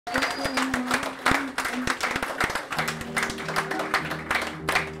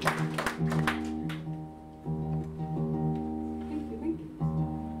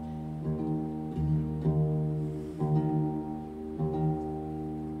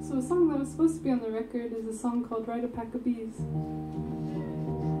So a song that was supposed to be on the record is a song called Ride a Pack of Bees.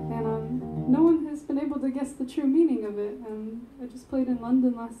 And no one has been able to guess the true meaning of it. I just played in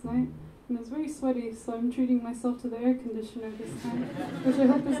London last night, and it was very sweaty, so I'm treating myself to the air conditioner this time, which I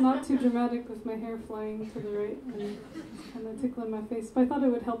hope is not too dramatic with my hair flying to the right and kind of tickling my face. But I thought it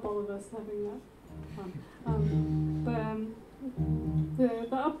would help all of us having that fun.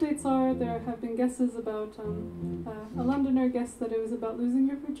 The updates are there have been guesses about a Londoner guessed that it was about losing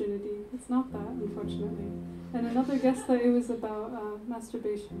your virginity. It's not that, unfortunately. And another guessed that it was about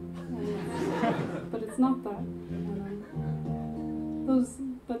masturbation. But it's not that.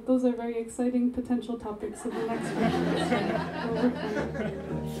 But those are very exciting potential topics of the next record. So we'll work on it.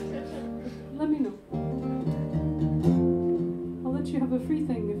 Let me know. I'll let you have a free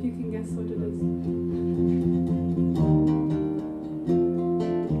thing if you can guess what it is.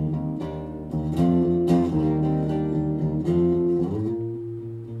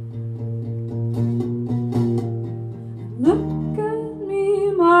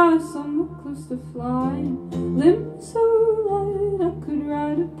 To fly, limbs so light I could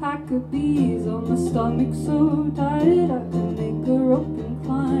ride a pack of bees on my stomach so tight I could make a rope and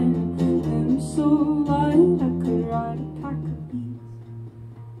climb. Limbs so light I could ride a pack of bees.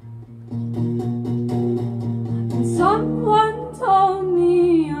 And someone told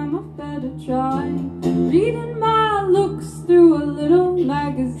me I must better try reading my looks through a little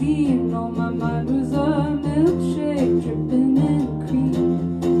magazine. On my mind was a milkshake dripping in cream.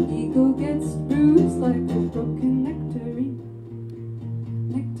 Ego gets bruised like a broken nectarine.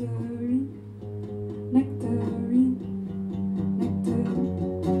 Nectarine, nectarine, nectarine.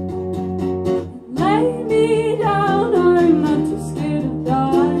 Lay me down, I'm not too scared to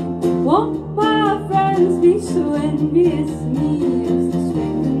die. Won't my friends be so envious of me as the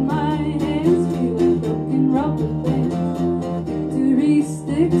strength in my hands feel like broken rubber bands? Victory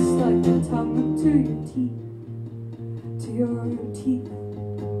sticks like the tongue to your teeth, to your teeth.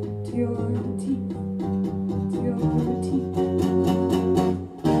 To your teeth, to your teeth.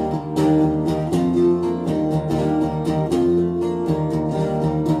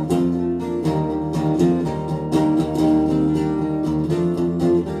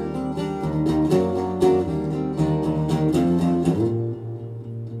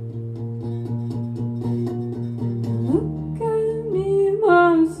 Look at me,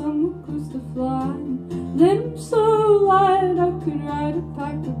 my summer close to fly. Limbs so light I could ride a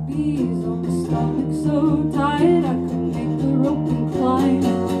pack of bees